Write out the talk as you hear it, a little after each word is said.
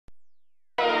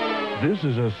This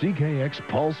is a CKX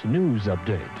Pulse News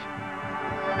Update.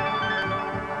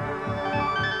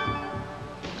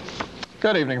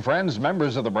 Good evening, friends.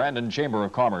 Members of the Brandon Chamber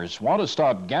of Commerce want to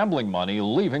stop gambling money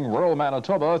leaving rural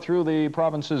Manitoba through the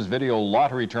province's video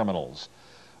lottery terminals.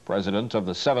 President of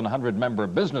the 700-member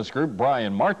business group,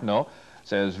 Brian Martineau,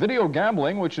 says video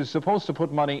gambling, which is supposed to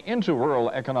put money into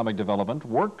rural economic development,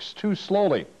 works too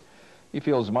slowly. He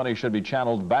feels money should be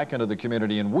channeled back into the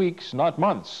community in weeks, not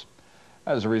months.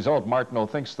 As a result, Martineau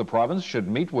thinks the province should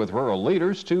meet with rural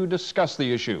leaders to discuss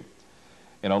the issue.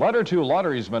 In a letter to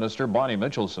Lotteries Minister Bonnie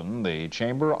Mitchelson, the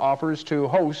Chamber offers to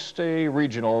host a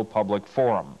regional public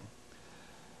forum.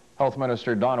 Health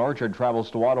Minister Don Orchard travels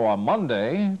to Ottawa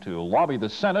Monday to lobby the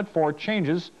Senate for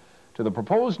changes to the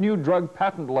proposed new drug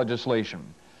patent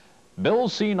legislation. Bill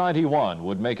C-91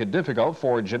 would make it difficult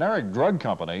for generic drug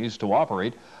companies to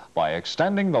operate by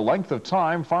extending the length of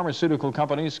time pharmaceutical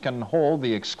companies can hold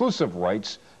the exclusive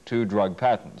rights to drug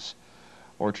patents.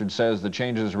 Orchard says the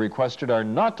changes requested are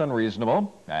not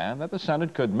unreasonable and that the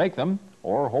Senate could make them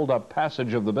or hold up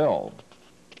passage of the bill.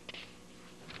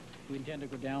 We intend to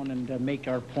go down and make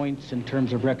our points in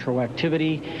terms of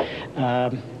retroactivity,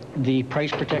 the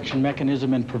price protection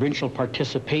mechanism and provincial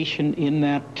participation in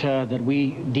that that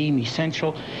we deem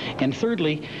essential. And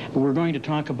thirdly, we're going to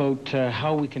talk about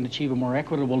how we can achieve a more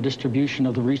equitable distribution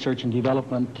of the research and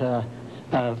development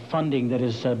funding that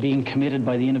is being committed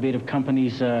by the innovative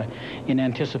companies in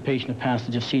anticipation of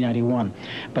passage of C-91.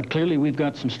 But clearly we've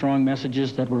got some strong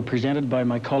messages that were presented by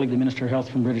my colleague, the Minister of Health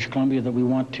from British Columbia, that we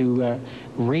want to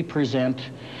represent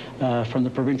from the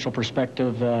provincial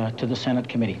perspective to the Senate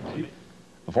committee.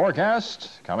 The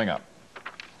forecast coming up.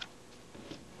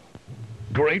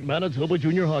 Great Manitoba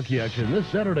junior hockey action this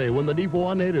Saturday when the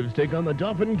Nipawin Natives take on the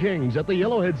Dauphin Kings at the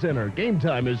Yellowhead Center. Game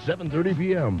time is 7:30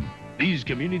 p.m. These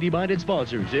community-minded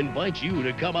sponsors invite you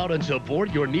to come out and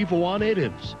support your Nipawin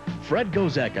Natives. Fred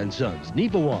Kozak and Sons,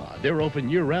 Nipawin. They're open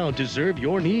year-round to serve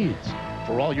your needs.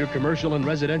 For all your commercial and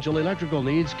residential electrical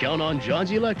needs, count on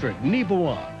John's Electric,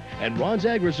 Nipawin. And Ron's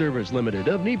Agri-Service Limited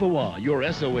of Nipawin,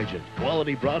 your SO agent.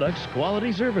 Quality products,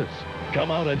 quality service.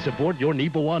 Come out and support your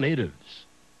Nipawin Natives.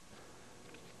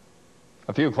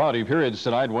 A few cloudy periods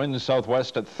tonight. Winds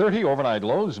southwest at 30, overnight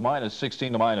lows minus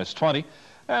 16 to minus 20.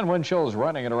 And wind chills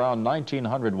running at around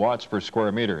 1,900 watts per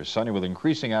square meter. Sunny with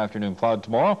increasing afternoon cloud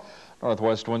tomorrow.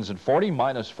 Northwest winds at 40,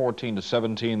 minus 14 to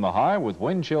 17 the high, with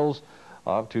wind chills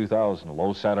of 2,000.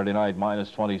 Low Saturday night,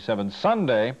 minus 27.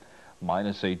 Sunday,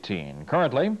 minus 18.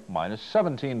 Currently, minus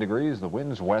 17 degrees. The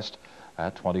winds west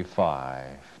at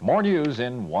 25. More news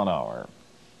in 1 hour.